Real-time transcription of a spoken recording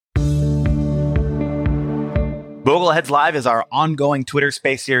Bogleheads Live is our ongoing Twitter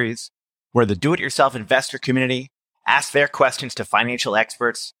Space series where the do-it-yourself investor community asks their questions to financial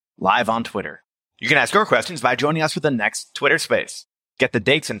experts live on Twitter. You can ask your questions by joining us for the next Twitter Space. Get the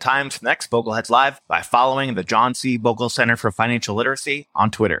dates and times for the next Bogleheads Live by following the John C. Bogle Center for Financial Literacy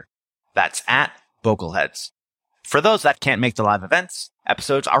on Twitter. That's at Bogleheads. For those that can't make the live events,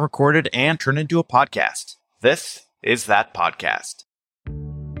 episodes are recorded and turned into a podcast. This is that podcast.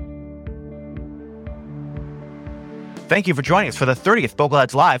 Thank you for joining us for the 30th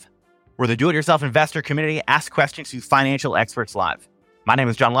Bogleheads Live, where the do-it-yourself investor community asks questions to financial experts live. My name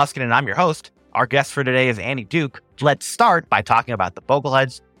is John Luskin, and I'm your host. Our guest for today is Andy Duke. Let's start by talking about the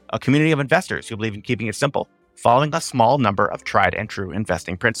Bogleheads, a community of investors who believe in keeping it simple, following a small number of tried and true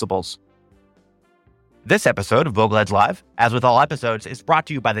investing principles. This episode of Bogleheads Live, as with all episodes, is brought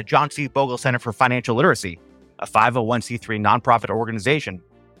to you by the John C. Bogle Center for Financial Literacy, a 501c3 nonprofit organization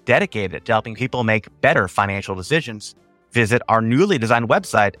dedicated to helping people make better financial decisions. Visit our newly designed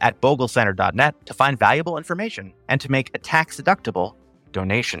website at boglecenter.net to find valuable information and to make a tax-deductible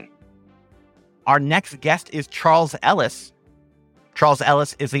donation. Our next guest is Charles Ellis. Charles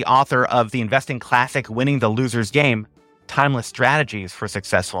Ellis is the author of the investing classic Winning the Loser's Game, Timeless Strategies for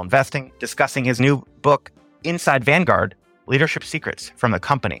Successful Investing, discussing his new book, Inside Vanguard, Leadership Secrets from the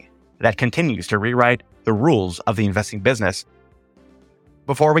Company that continues to rewrite the rules of the investing business.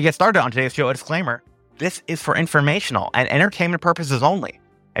 Before we get started on today's show, a disclaimer. This is for informational and entertainment purposes only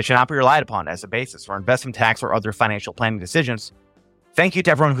and should not be relied upon as a basis for investment, tax, or other financial planning decisions. Thank you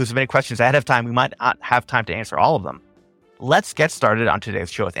to everyone who submitted questions ahead of time. We might not have time to answer all of them. Let's get started on today's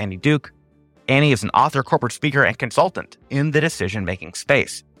show with Andy Duke. Andy is an author, corporate speaker, and consultant in the decision-making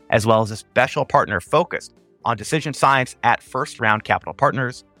space, as well as a special partner focused on decision science at First Round Capital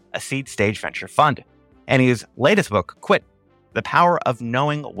Partners, a seed-stage venture fund. Andy's latest book, Quit, The Power of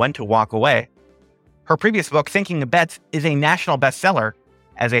Knowing When to Walk Away. Her previous book, Thinking Bets, is a national bestseller.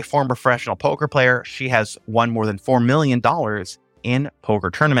 As a former professional poker player, she has won more than $4 million in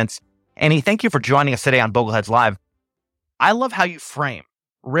poker tournaments. Annie, thank you for joining us today on Bogleheads Live. I love how you frame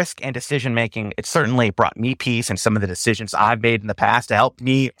risk and decision-making. It certainly brought me peace in some of the decisions I've made in the past to help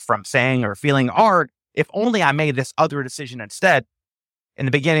me from saying or feeling hard, if only I made this other decision instead. In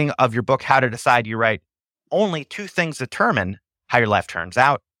the beginning of your book, How to Decide, you write, only two things determine how your life turns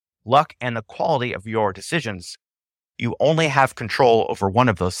out: luck and the quality of your decisions. You only have control over one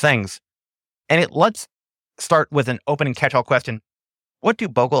of those things. And let's start with an opening catch-all question. What do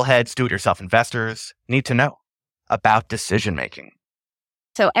Bogleheads, do-it-yourself investors need to know about decision-making?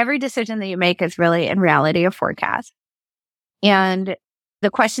 So every decision that you make is really, in reality, a forecast. And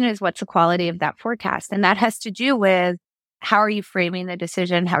the question is, what's the quality of that forecast? And that has to do with how are you framing the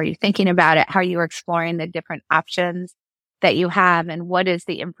decision? How are you thinking about it? How are you exploring the different options that you have? And what is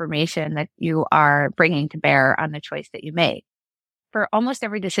the information that you are bringing to bear on the choice that you make? For almost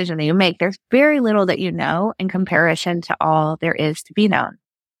every decision that you make, there's very little that you know in comparison to all there is to be known.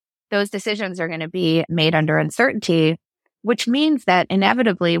 Those decisions are going to be made under uncertainty, which means that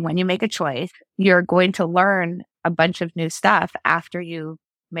inevitably when you make a choice, you're going to learn a bunch of new stuff after you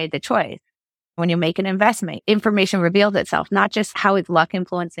made the choice. When you make an investment, information reveals itself, not just how is luck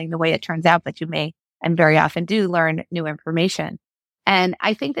influencing the way it turns out, but you may and very often do learn new information. And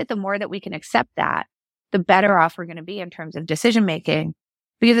I think that the more that we can accept that, the better off we're going to be in terms of decision making,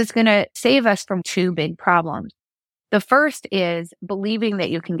 because it's going to save us from two big problems. The first is believing that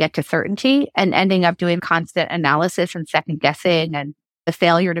you can get to certainty and ending up doing constant analysis and second guessing and the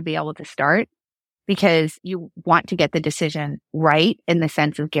failure to be able to start because you want to get the decision right in the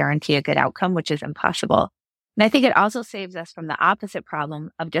sense of guarantee a good outcome, which is impossible. And I think it also saves us from the opposite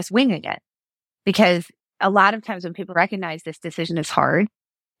problem of just winging it. Because a lot of times when people recognize this decision is hard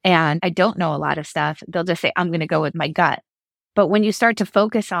and I don't know a lot of stuff, they'll just say, I'm going to go with my gut. But when you start to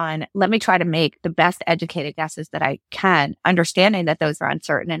focus on, let me try to make the best educated guesses that I can, understanding that those are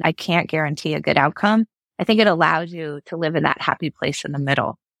uncertain and I can't guarantee a good outcome, I think it allows you to live in that happy place in the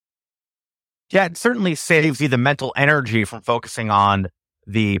middle. Yeah, it certainly saves you the mental energy from focusing on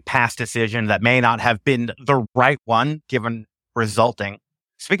the past decision that may not have been the right one given resulting.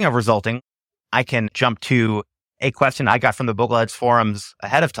 Speaking of resulting, I can jump to a question I got from the Bogleheads forums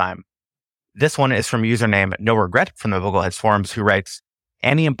ahead of time. This one is from username No Regret from the Bogleheads forums, who writes,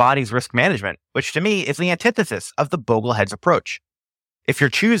 Andy embodies risk management, which to me is the antithesis of the Bogleheads approach. If you're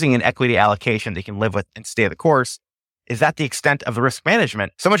choosing an equity allocation that you can live with and stay the course, is that the extent of the risk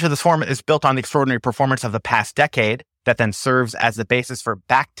management? So much of this form is built on the extraordinary performance of the past decade that then serves as the basis for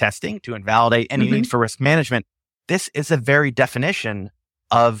back testing to invalidate any need for risk management. This is the very definition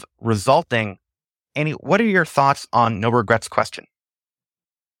of resulting. Annie, what are your thoughts on No Regrets question?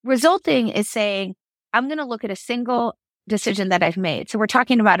 Resulting is saying, I'm going to look at a single decision that I've made. So we're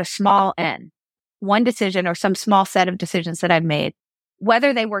talking about a small n, one decision or some small set of decisions that I've made.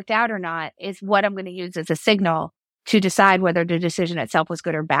 Whether they worked out or not is what I'm going to use as a signal to decide whether the decision itself was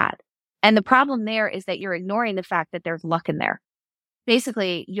good or bad. And the problem there is that you're ignoring the fact that there's luck in there.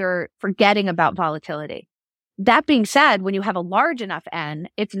 Basically, you're forgetting about volatility. That being said, when you have a large enough N,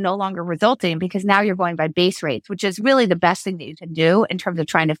 it's no longer resulting because now you're going by base rates, which is really the best thing that you can do in terms of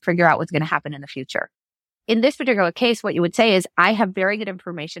trying to figure out what's going to happen in the future. In this particular case, what you would say is, I have very good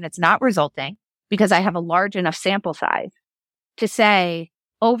information. It's not resulting because I have a large enough sample size to say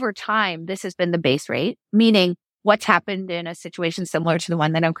over time, this has been the base rate, meaning what's happened in a situation similar to the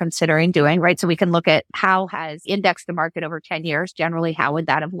one that I'm considering doing, right? So we can look at how has indexed the market over 10 years. Generally, how would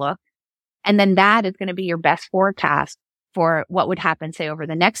that have looked? And then that is going to be your best forecast for what would happen, say, over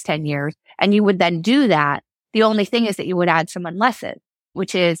the next 10 years. And you would then do that. The only thing is that you would add some unlesses,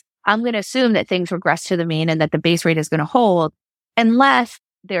 which is, I'm going to assume that things regress to the mean and that the base rate is going to hold unless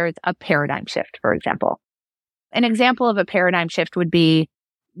there's a paradigm shift, for example. An example of a paradigm shift would be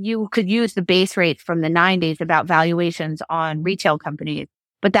you could use the base rates from the 90s about valuations on retail companies,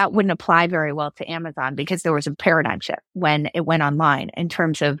 but that wouldn't apply very well to Amazon because there was a paradigm shift when it went online in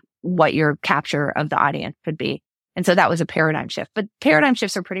terms of what your capture of the audience could be. And so that was a paradigm shift. But paradigm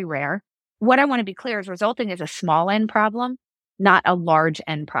shifts are pretty rare. What I want to be clear is resulting is a small n problem, not a large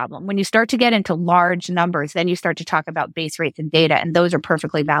n problem. When you start to get into large numbers, then you start to talk about base rates and data, and those are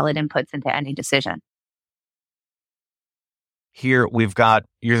perfectly valid inputs into any decision. Here we've got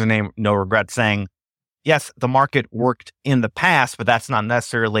username No Regret saying, yes, the market worked in the past, but that's not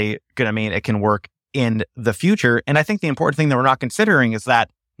necessarily going to mean it can work in the future. And I think the important thing that we're not considering is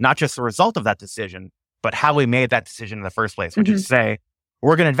that not just the result of that decision, but how we made that decision in the first place, which is to say,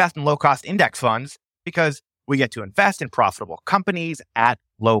 we're going to invest in low-cost index funds because we get to invest in profitable companies at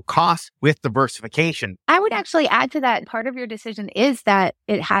low cost with diversification. I would actually add to that, part of your decision is that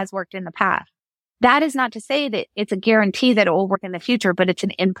it has worked in the past. That is not to say that it's a guarantee that it will work in the future, but it's an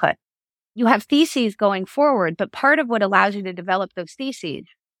input. You have theses going forward, but part of what allows you to develop those theses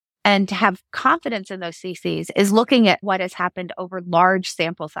and to have confidence in those theses is looking at what has happened over large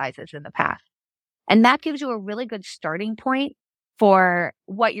sample sizes in the past. And that gives you a really good starting point for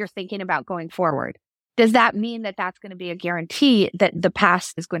what you're thinking about going forward. Does that mean that that's going to be a guarantee that the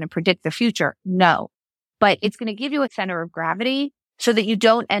past is going to predict the future? No, but it's going to give you a center of gravity so that you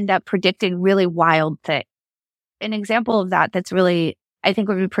don't end up predicting really wild things. An example of that that's really, I think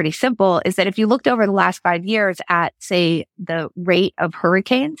would be pretty simple is that if you looked over the last 5 years at, say, the rate of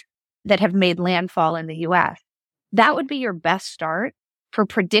hurricanes that have made landfall in the US, that would be your best start for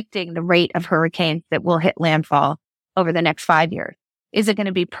predicting the rate of hurricanes that will hit landfall over the next 5 years. Is it going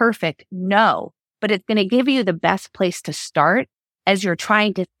to be perfect? No, but it's going to give you the best place to start as you're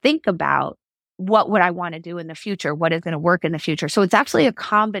trying to think about what would I want to do in the future? What is going to work in the future? So it's actually a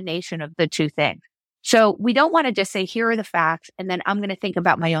combination of the two things. So we don't want to just say, here are the facts, and then I'm going to think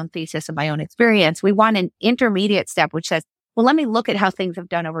about my own thesis and my own experience. We want an intermediate step, which says, well, let me look at how things have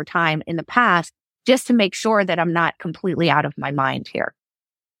done over time in the past, just to make sure that I'm not completely out of my mind here.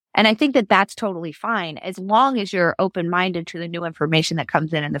 And I think that that's totally fine, as long as you're open-minded to the new information that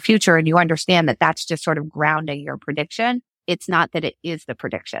comes in the future, and you understand that that's just sort of grounding your prediction. It's not that it is the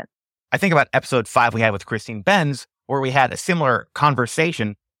prediction. I think about episode 5 we had with Christine Benz, where we had a similar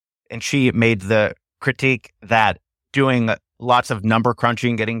conversation, and she made the critique that doing lots of number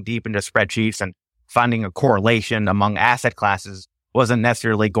crunching, getting deep into spreadsheets and finding a correlation among asset classes wasn't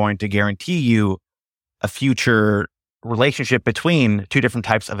necessarily going to guarantee you a future relationship between two different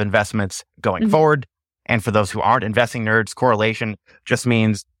types of investments going forward. And for those who aren't investing nerds, correlation just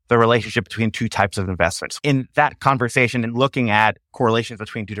means the relationship between two types of investments. In that conversation and looking at correlations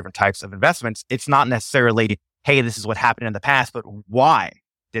between two different types of investments, it's not necessarily, hey, this is what happened in the past, but why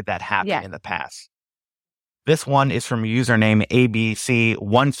did that happen in the past? This one is from username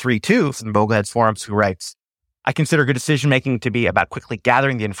ABC132 from Bogleheads Forums, who writes, I consider good decision-making to be about quickly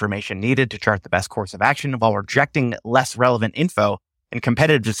gathering the information needed to chart the best course of action while rejecting less relevant info. In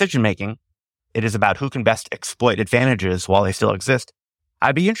competitive decision-making, it is about who can best exploit advantages while they still exist.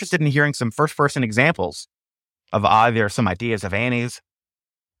 I'd be interested in hearing some first-person examples of either some ideas of Annie's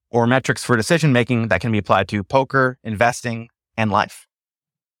or metrics for decision-making that can be applied to poker, investing, and life.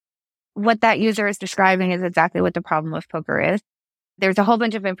 What that user is describing is exactly what the problem with poker is. There's a whole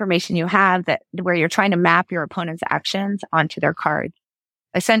bunch of information you have that where you're trying to map your opponent's actions onto their cards.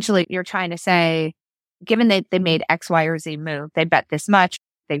 Essentially, you're trying to say, given that they made X, Y, or Z move, they bet this much,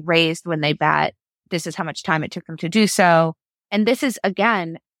 they raised when they bet, this is how much time it took them to do so. And this is,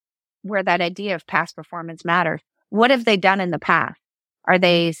 again, where that idea of past performance matters. What have they done in the past? Are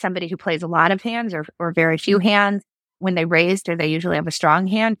they somebody who plays a lot of hands or very few hands? When they raise, do they usually have a strong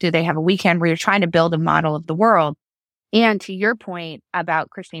hand? Do they have a weak hand? Where you're trying to build a model of the world. And to your point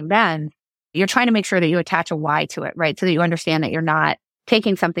about Christine Benz, you're trying to make sure that you attach a why to it, right? So that you understand that you're not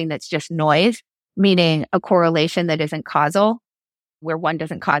taking something that's just noise, meaning a correlation that isn't causal, where one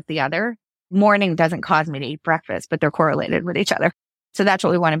doesn't cause the other. Morning doesn't cause me to eat breakfast, but they're correlated with each other. So that's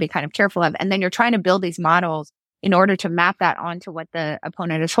what we want to be kind of careful of. And then you're trying to build these models in order to map that onto what the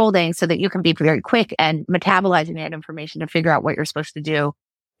opponent is holding so that you can be very quick and metabolizing that information to figure out what you're supposed to do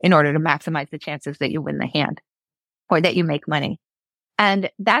in order to maximize the chances that you win the hand or that you make money. And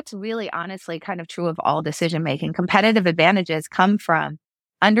that's really honestly kind of true of all decision making. Competitive advantages come from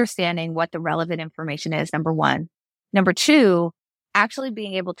understanding what the relevant information is, number one. Number two, actually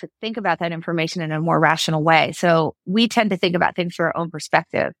being able to think about that information in a more rational way. So we tend to think about things through our own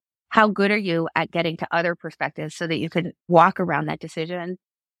perspective. How good are you at getting to other perspectives so that you can walk around that decision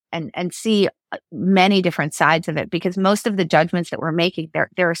and see many different sides of it? Because most of the judgments that we're making,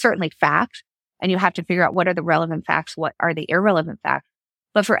 there are certainly facts, and you have to figure out what are the relevant facts, what are the irrelevant facts.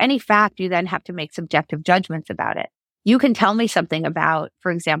 But for any fact, you then have to make subjective judgments about it. You can tell me something about, for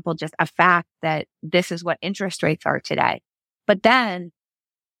example, just a fact that this is what interest rates are today. But then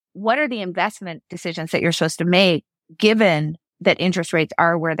what are the investment decisions that you're supposed to make given that interest rates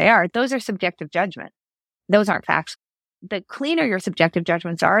are where they are? Those are subjective judgments. Those aren't facts. The cleaner your subjective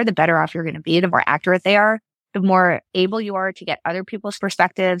judgments are, the better off you're going to be, the more accurate they are, the more able you are to get other people's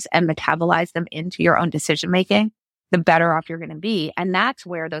perspectives and metabolize them into your own decision making, the better off you're going to be. And that's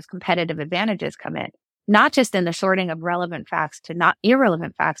where those competitive advantages come in, not just in the sorting of relevant facts to not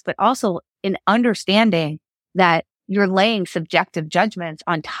irrelevant facts, but also in understanding that you're laying subjective judgments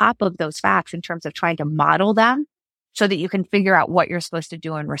on top of those facts in terms of trying to model them so that you can figure out what you're supposed to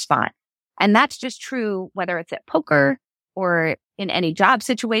do in response. And that's just true whether it's at poker or in any job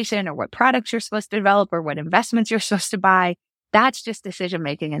situation or what products you're supposed to develop or what investments you're supposed to buy. That's just decision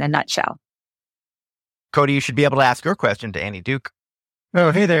making in a nutshell. Cody, you should be able to ask your question to Annie Duke.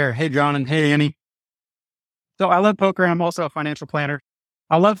 Oh, hey there. Hey, John, and hey, Annie. So I love poker, and I'm also a financial planner.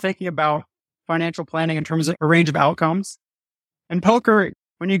 I love thinking about financial planning in terms of a range of outcomes. In poker,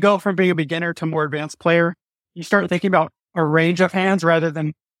 when you go from being a beginner to a more advanced player, you start thinking about a range of hands rather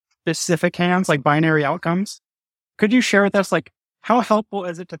than specific hands, like binary outcomes. Could you share with us, how helpful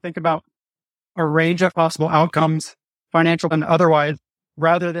is it to think about a range of possible outcomes, financial and otherwise,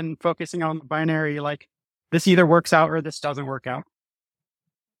 rather than focusing on the binary, like this either works out or this doesn't work out?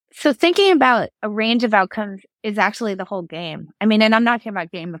 So thinking about a range of outcomes is actually the whole game. I mean, and I'm not talking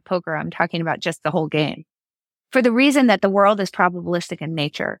about game of poker. I'm talking about just the whole game. For the reason that the world is probabilistic in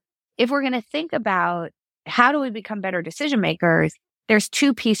nature. If we're going to think about how do we become better decision makers, there's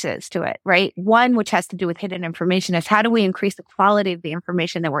two pieces to it, right? One, which has to do with hidden information, is how do we increase the quality of the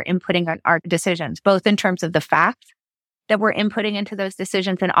information that we're inputting on our decisions, both in terms of the facts that we're inputting into those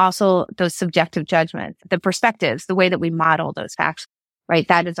decisions and also those subjective judgments, the perspectives, the way that we model those facts, right?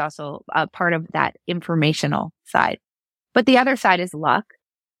 That is also a part of that informational side. But the other side is luck.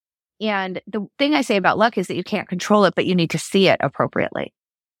 And the thing I say about luck is that you can't control it, but you need to see it appropriately.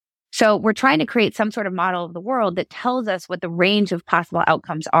 So we're trying to create some sort of model of the world that tells us what the range of possible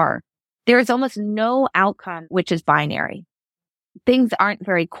outcomes are. There is almost no outcome which is binary. Things aren't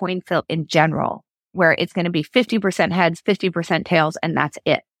very coin flip in general, where it's going to be 50% heads, 50% tails, and that's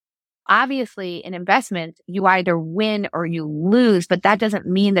it. Obviously, in investments, you either win or you lose, but that doesn't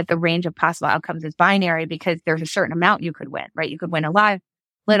mean that the range of possible outcomes is binary because there's a certain amount you could win, right? You could win a lot,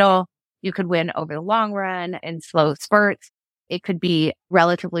 little, you could win over the long run in slow spurts. It could be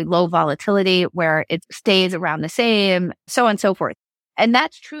relatively low volatility where it stays around the same, so on and so forth. And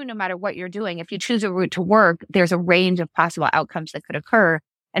that's true no matter what you're doing. If you choose a route to work, there's a range of possible outcomes that could occur.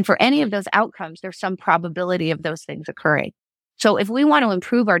 And for any of those outcomes, there's some probability of those things occurring. So if we want to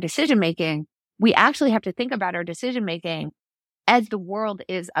improve our decision making, we actually have to think about our decision making as the world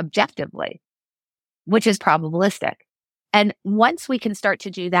is objectively, which is probabilistic. And once we can start to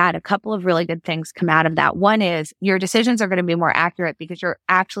do that, a couple of really good things come out of that. One is your decisions are going to be more accurate because you're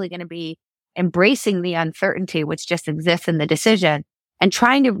actually going to be embracing the uncertainty which just exists in the decision and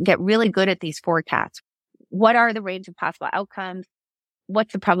trying to get really good at these forecasts. What are the range of possible outcomes?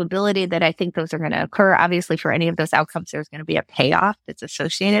 What's the probability that I think those are going to occur? Obviously, for any of those outcomes, there's going to be a payoff that's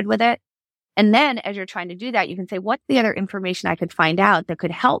associated with it. And then as you're trying to do that, you can say, what's the other information I could find out that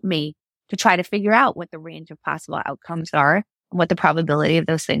could help me to try to figure out what the range of possible outcomes are and what the probability of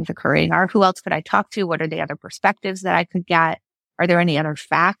those things occurring are? Who else could I talk to? What are the other perspectives that I could get? Are there any other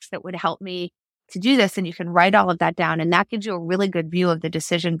facts that would help me to do this? And you can write all of that down. And that gives you a really good view of the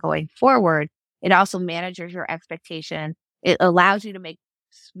decision going forward. It also manages your expectation It allows you to make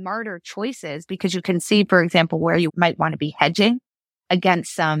smarter choices because you can see, for example, where you might want to be hedging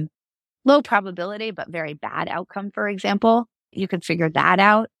against some low probability, but very bad outcome, for example. You can figure that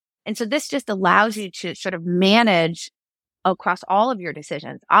out. And so this just allows you to sort of manage across all of your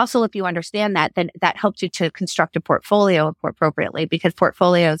decisions. Also, if you understand that, then that helps you to construct a portfolio appropriately, because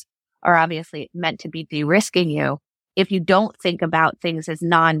portfolios are obviously meant to be de-risking you. If you don't think about things as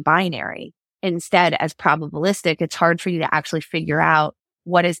non-binary, instead as probabilistic, it's hard for you to actually figure out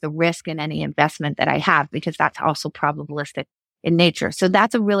what is the risk in any investment that I have, because that's also probabilistic in nature. So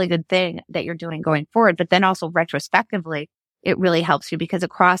that's a really good thing that you're doing going forward. But then also retrospectively, it really helps you because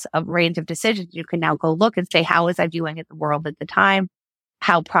across a range of decisions, you can now go look and say, how was I viewing the world at the time?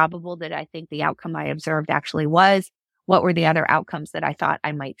 How probable did I think the outcome I observed actually was? What were the other outcomes that I thought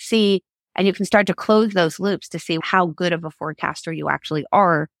I might see? And you can start to close those loops to see how good of a forecaster you actually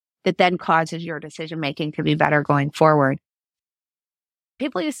are, that then causes your decision making to be better going forward.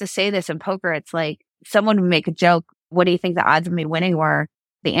 People used to say this in poker. It's like someone would make a joke. What do you think the odds of me winning were?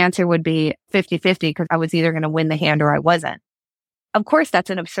 The answer would be 50-50 because I was either going to win the hand or I wasn't. Of course, that's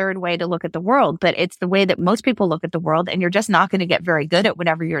an absurd way to look at the world, but it's the way that most people look at the world. And you're just not going to get very good at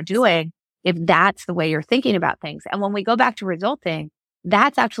whatever you're doing if that's the way you're thinking about things. And when we go back to resulting,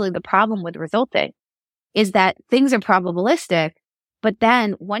 that's actually the problem with resulting, is that things are probabilistic, but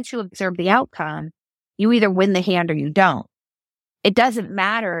then once you observe the outcome, you either win the hand or you don't. It doesn't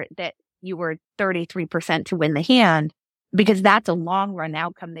matter that you were 33% to win the hand, because that's a long run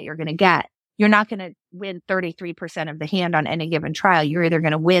outcome that you're going to get. You're not going to win 33% of the hand on any given trial. You're either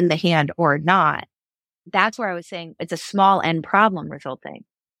going to win the hand or not. That's where I was saying it's a small end problem resulting.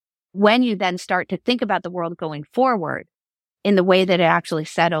 When you then start to think about the world going forward in the way that it actually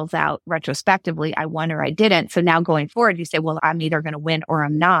settles out retrospectively, I won or I didn't. So now going forward, you say, well, I'm either going to win or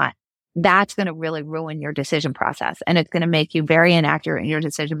I'm not. That's going to really ruin your decision process. And it's going to make you very inaccurate in your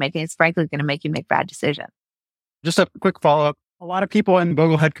decision making. It's frankly going to make you make bad decisions. Just a quick follow-up. A lot of people in the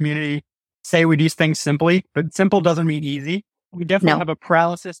Boglehead community say we do things simply, but simple doesn't mean easy. We definitely have a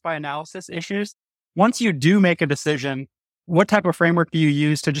paralysis by analysis issues. Once you do make a decision, what type of framework do you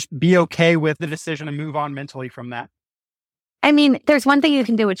use to just be okay with the decision and move on mentally from that? I mean, there's one thing you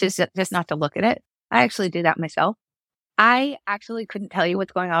can do, which is just not to look at it. I actually do that myself. I actually couldn't tell you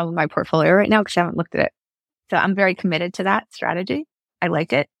what's going on with my portfolio right now because I haven't looked at it. So I'm very committed to that strategy. I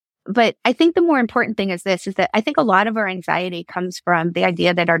like it. But I think the more important thing is this, is that I think a lot of our anxiety comes from the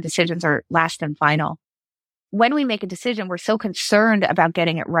idea that our decisions are last and final. When we make a decision, we're so concerned about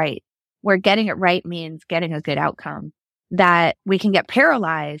getting it right, where getting it right means getting a good outcome, that we can get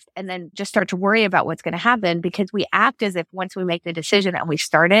paralyzed and then just start to worry about what's going to happen because we act as if once we make the decision and we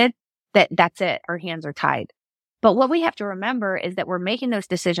started, that's it, our hands are tied. But what we have to remember is that we're making those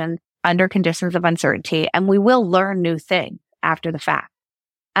decisions under conditions of uncertainty, and we will learn new things after the fact.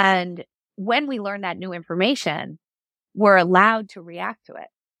 And when we learn that new information, we're allowed to react to it.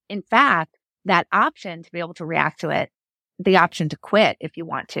 In fact, that option to be able to react to it, the option to quit if you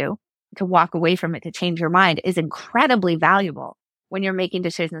want to walk away from it, to change your mind, is incredibly valuable when you're making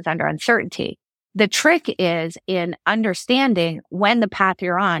decisions under uncertainty. The trick is in understanding when the path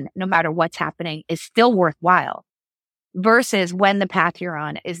you're on, no matter what's happening, is still worthwhile versus when the path you're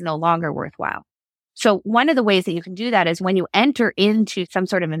on is no longer worthwhile. So one of the ways that you can do that is when you enter into some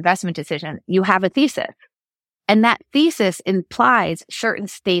sort of investment decision, you have a thesis. And that thesis implies certain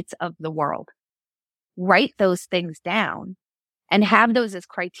states of the world. Write those things down and have those as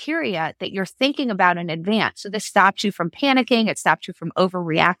criteria that you're thinking about in advance. So this stops you from panicking. It stops you from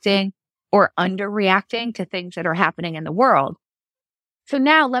overreacting or underreacting to things that are happening in the world. So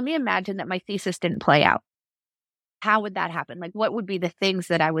now let me imagine that my thesis didn't play out. How would that happen? Like, what would be the things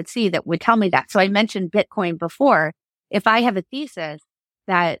that I would see that would tell me that? So I mentioned Bitcoin before. If I have a thesis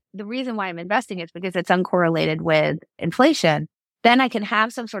that the reason why I'm investing is because it's uncorrelated with inflation, then I can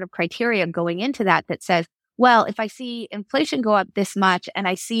have some sort of criteria going into that says, well, if I see inflation go up this much and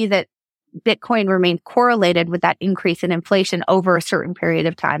I see that Bitcoin remains correlated with that increase in inflation over a certain period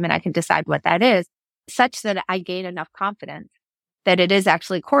of time, and I can decide what that is, such that I gain enough confidence that it is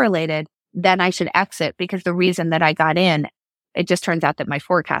actually correlated, then I should exit because the reason that I got in, it just turns out that my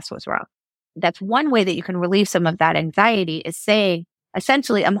forecast was wrong. That's one way that you can relieve some of that anxiety, is saying,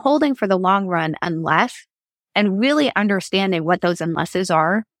 essentially, I'm holding for the long run unless, and really understanding what those unlesses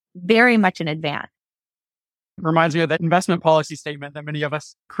are very much in advance. It reminds me of that investment policy statement that many of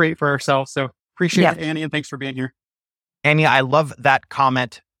us create for ourselves. So appreciate it, Annie, and thanks for being here. Annie, I love that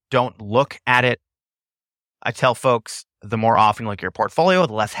comment. Don't look at it. I tell folks, the more often you look at your portfolio,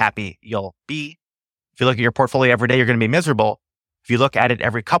 the less happy you'll be. If you look at your portfolio every day, you're going to be miserable. If you look at it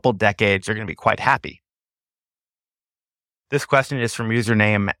every couple decades, you're going to be quite happy. This question is from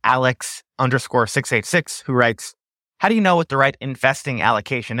username Alex_686, who writes, how do you know what the right investing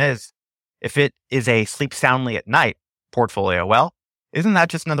allocation is if it is a sleep soundly at night portfolio? Well, isn't that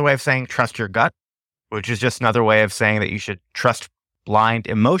just another way of saying trust your gut, which is just another way of saying that you should trust blind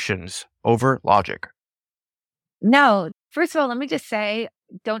emotions over logic? No. First of all, let me just say,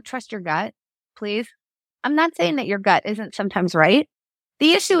 don't trust your gut, please. I'm not saying that your gut isn't sometimes right.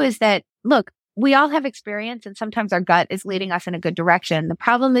 The issue is that, look, we all have experience and sometimes our gut is leading us in a good direction. The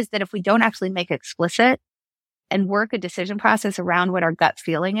problem is that if we don't actually make it explicit and work a decision process around what our gut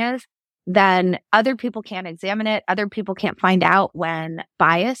feeling is, then other people can't examine it. Other people can't find out when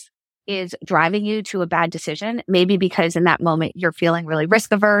bias is driving you to a bad decision. Maybe because in that moment you're feeling really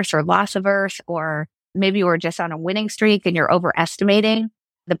risk averse or loss averse, or maybe you were just on a winning streak and you're overestimating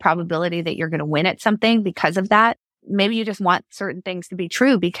the probability that you're going to win at something because of that. Maybe you just want certain things to be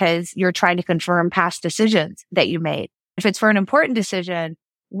true because you're trying to confirm past decisions that you made. If it's for an important decision,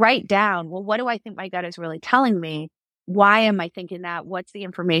 write down, well, what do I think my gut is really telling me? Why am I thinking that? What's the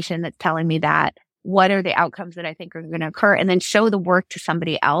information that's telling me that? What are the outcomes that I think are going to occur? And then show the work to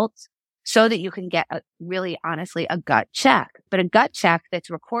somebody else so that you can get really honestly a gut check, but a gut check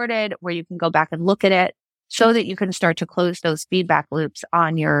that's recorded where you can go back and look at it so that you can start to close those feedback loops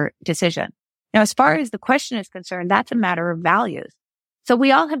on your decision. Now, as far as the question is concerned, that's a matter of values. So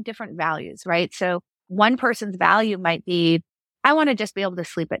we all have different values, right? So one person's value might be, I want to just be able to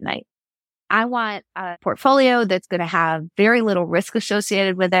sleep at night. I want a portfolio that's going to have very little risk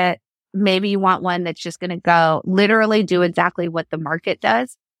associated with it. Maybe you want one that's just going to go literally do exactly what the market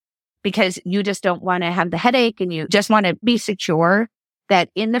does because you just don't want to have the headache and you just want to be secure that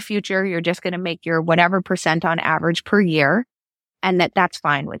in the future, you're just going to make your whatever percent on average per year and that's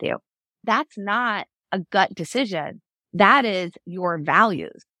fine with you. That's not a gut decision. That is your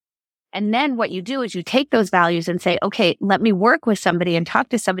values. And then what you do is you take those values and say, okay, let me work with somebody and talk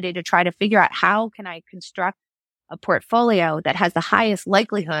to somebody to try to figure out how can I construct a portfolio that has the highest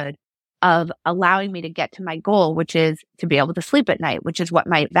likelihood of allowing me to get to my goal, which is to be able to sleep at night, which is what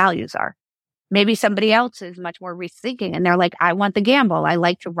my values are. Maybe somebody else is much more risk thinking and they're like, I want the gamble. I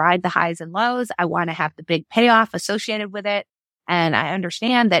like to ride the highs and lows. I want to have the big payoff associated with it. And I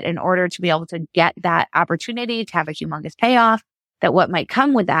understand that in order to be able to get that opportunity to have a humongous payoff, that what might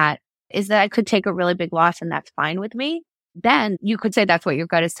come with that is that I could take a really big loss and that's fine with me. Then you could say that's what your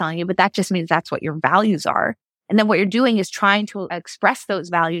gut is telling you, but that just means that's what your values are. And then what you're doing is trying to express those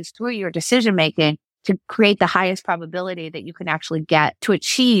values through your decision making to create the highest probability that you can actually get to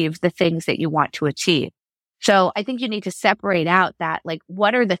achieve the things that you want to achieve. So I think you need to separate out that, like,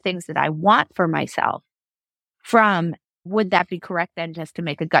 what are the things that I want for myself from, would that be correct then just to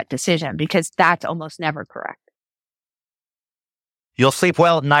make a gut decision? Because that's almost never correct. You'll sleep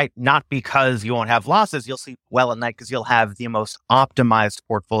well at night, not because you won't have losses. You'll sleep well at night because you'll have the most optimized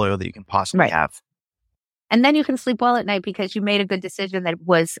portfolio that you can possibly have. And then you can sleep well at night because you made a good decision that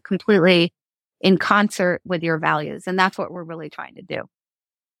was completely in concert with your values. And that's what we're really trying to do.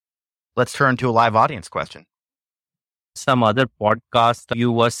 Let's turn to a live audience question. Some other podcast,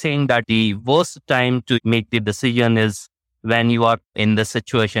 you were saying that the worst time to make the decision is when you are in the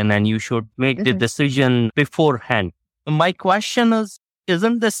situation and you should make the decision beforehand. My question is,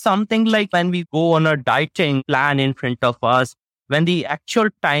 isn't this something like when we go on a dieting plan in front of us, when the actual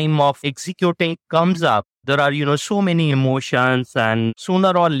time of executing comes up, there are, so many emotions and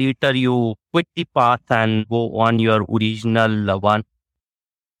sooner or later you quit the path and go on your original one?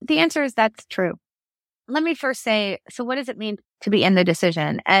 The answer is that's true. Let me first say, so what does it mean to be in the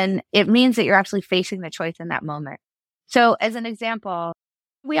decision? And it means that you're actually facing the choice in that moment. So as an example,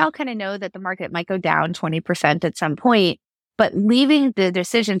 we all kind of know that the market might go down 20% at some point, but leaving the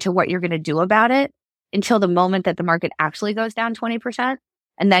decision to what you're going to do about it until the moment that the market actually goes down 20%,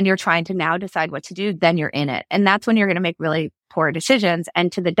 and then you're trying to now decide what to do, then you're in it. And that's when you're going to make really poor decisions.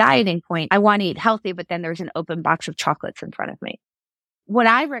 And to the dieting point, I want to eat healthy, but then there's an open box of chocolates in front of me. What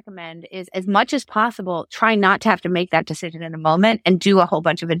I recommend is, as much as possible, try not to have to make that decision in a moment and do a whole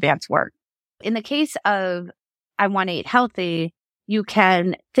bunch of advanced work. In the case of I want to eat healthy, you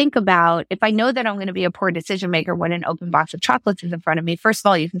can think about, if I know that I'm going to be a poor decision maker when an open box of chocolates is in front of me, first of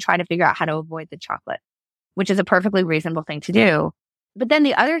all, you can try to figure out how to avoid the chocolate, which is a perfectly reasonable thing to do. But then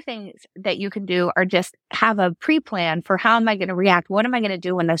the other things that you can do are just have a pre-plan for how am I going to react? What am I going to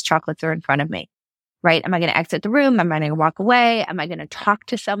do when those chocolates are in front of me? Right? Am I going to exit the room? Am I going to walk away? Am I going to talk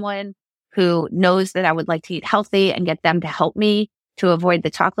to someone who knows that I would like to eat healthy and get them to help me to avoid the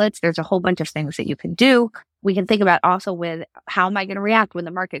chocolates? There's a whole bunch of things that you can do. We can think about also with how am I going to react when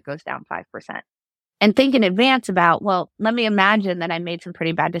the market goes down 5%? and think in advance about, well, let me imagine that I made some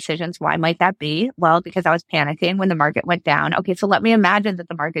pretty bad decisions. Why might that be? Well, because I was panicking when the market went down. Okay, so let me imagine that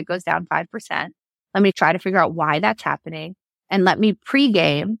the market goes down 5%. Let me try to figure out why that's happening. And let me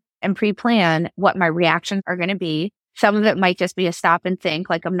pre-game and pre-plan what my reactions are going to be. Some of it might just be a stop and think,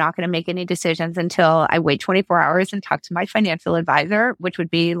 like I'm not going to make any decisions until I wait 24 hours and talk to my financial advisor, which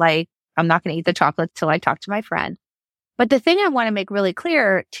would be like, I'm not going to eat the chocolate till I talk to my friend. But the thing I want to make really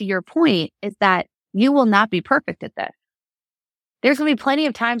clear to your point is that you will not be perfect at this. There's going to be plenty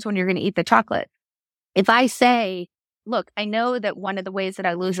of times when you're going to eat the chocolate. If I say, look, I know that one of the ways that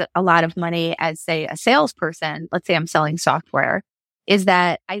I lose a lot of money as, say, a salesperson, let's say I'm selling software, is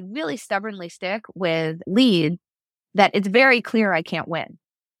that I really stubbornly stick with leads that it's very clear I can't win,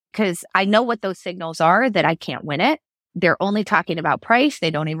 because I know what those signals are that I can't win it. They're only talking about price.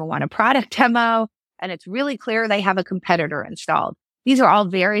 They don't even want a product demo. And it's really clear they have a competitor installed. These are all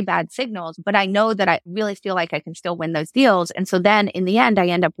very bad signals, but I know that I really feel like I can still win those deals. And so then in the end, I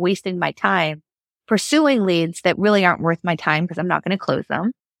end up wasting my time pursuing leads that really aren't worth my time because I'm not going to close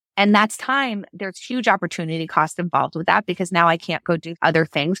them. And that's time. There's huge opportunity cost involved with that because now I can't go do other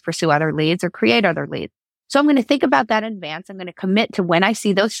things, pursue other leads or create other leads. So I'm going to think about that in advance. I'm going to commit to when I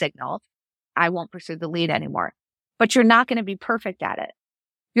see those signals, I won't pursue the lead anymore. But you're not going to be perfect at it.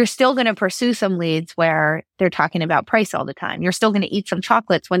 You're still going to pursue some leads where they're talking about price all the time. You're still going to eat some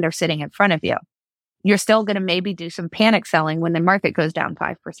chocolates when they're sitting in front of you. You're still going to maybe do some panic selling when the market goes down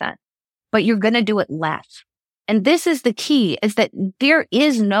 5%, but you're going to do it less. And this is the key, is that there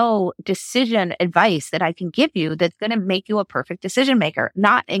is no decision advice that I can give you that's going to make you a perfect decision maker,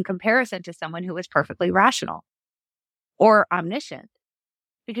 not in comparison to someone who is perfectly rational or omniscient,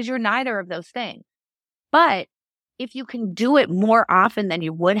 because you're neither of those things. But if you can do it more often than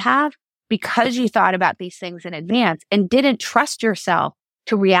you would have because you thought about these things in advance and didn't trust yourself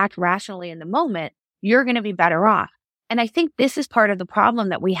to react rationally in the moment, you're going to be better off. And I think this is part of the problem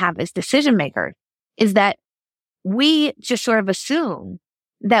that we have as decision makers, is that we just sort of assume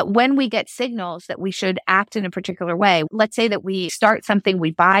that when we get signals that we should act in a particular way, let's say that we start something,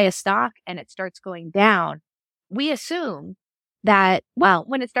 we buy a stock and it starts going down. We assume that, well,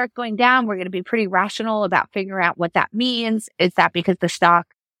 when it starts going down, we're going to be pretty rational about figuring out what that means. Is that because the stock,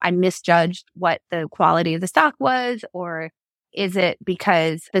 I misjudged what the quality of the stock was? Or is it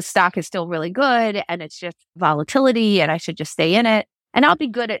because the stock is still really good and it's just volatility and I should just stay in it? And I'll be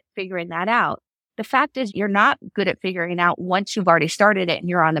good at figuring that out. The fact is, you're not good at figuring out once you've already started it and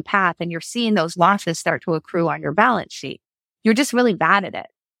you're on the path and you're seeing those losses start to accrue on your balance sheet. You're just really bad at it.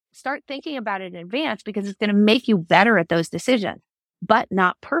 Start thinking about it in advance because it's going to make you better at those decisions, but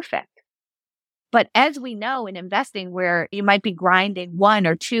not perfect. But as we know in investing, where you might be grinding 1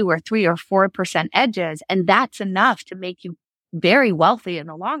 or 2 or 3 or 4% edges, and that's enough to make you very wealthy in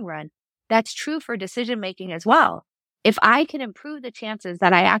the long run, that's true for decision making as well. If I can improve the chances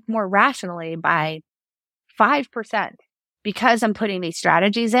that I act more rationally by 5% because I'm putting these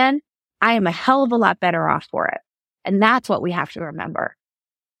strategies in, I am a hell of a lot better off for it. And that's what we have to remember.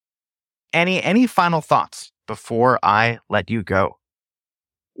 Any final thoughts before I let you go?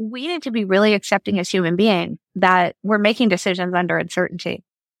 We need to be really accepting as human beings that we're making decisions under uncertainty.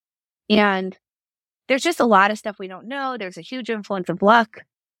 And there's just a lot of stuff we don't know. There's a huge influence of luck.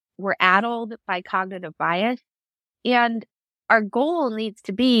 We're addled by cognitive bias. And our goal needs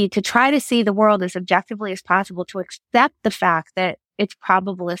to be to try to see the world as objectively as possible, to accept the fact that it's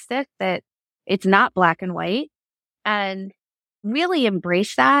probabilistic, that it's not black and white, and really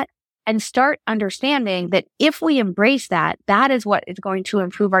embrace that and start understanding that if we embrace that, that is what is going to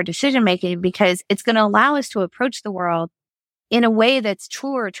improve our decision making, because it's going to allow us to approach the world in a way that's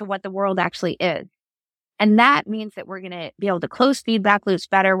truer to what the world actually is. And that means that we're going to be able to close feedback loops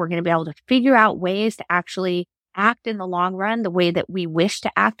better. We're going to be able to figure out ways to actually act in the long run the way that we wish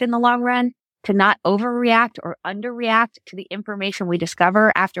to act in the long run, to not overreact or underreact to the information we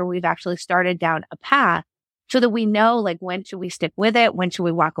discover after we've actually started down a path, so that we know, like, when should we stick with it? When should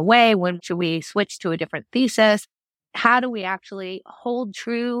we walk away? When should we switch to a different thesis? How do we actually hold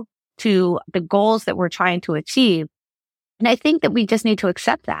true to the goals that we're trying to achieve? And I think that we just need to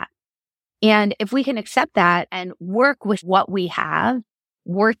accept that. And if we can accept that and work with what we have,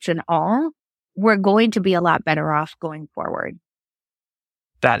 warts and all, we're going to be a lot better off going forward.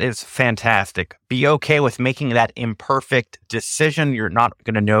 That is fantastic. Be okay with making that imperfect decision. You're not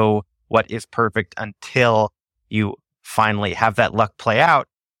going to know what is perfect until you finally have that luck play out.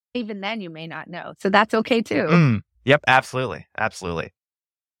 Even then, you may not know. So that's okay too. Yep, absolutely. Absolutely.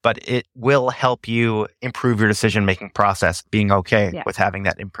 But it will help you improve your decision-making process, being okay with having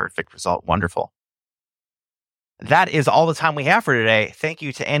that imperfect result. Wonderful. That is all the time we have for today. Thank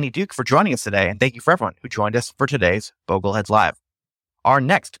you to Annie Duke for joining us today, and thank you for everyone who joined us for today's Bogleheads Live. Our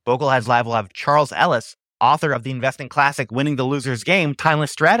next Bogleheads Live will have Charles Ellis, author of the investing classic Winning the Loser's Game,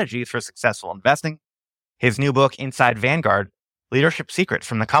 Timeless Strategies for Successful Investing. His new book, Inside Vanguard, Leadership Secrets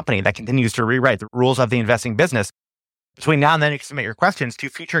from the Company That Continues to Rewrite the Rules of the Investing Business. Between now and then, you can submit your questions to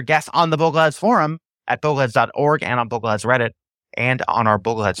future guests on the Bogleheads forum at bogleheads.org and on Bogleheads Reddit and on our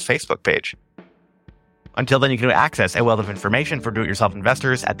Bogleheads Facebook page. Until then, you can access a wealth of information for do-it-yourself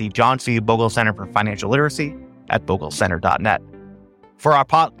investors at the John C. Bogle Center for Financial Literacy at boglecenter.net. For our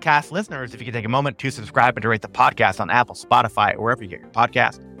podcast listeners, if you could take a moment to subscribe and to rate the podcast on Apple, Spotify, or wherever you get your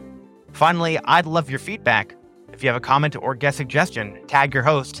podcast. Finally, I'd love your feedback. If you have a comment or guest suggestion, tag your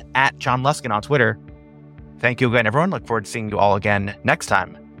host at John Luskin on Twitter. Thank you again, everyone. Look forward to seeing you all again next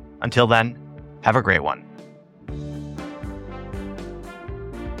time. Until then, have a great one.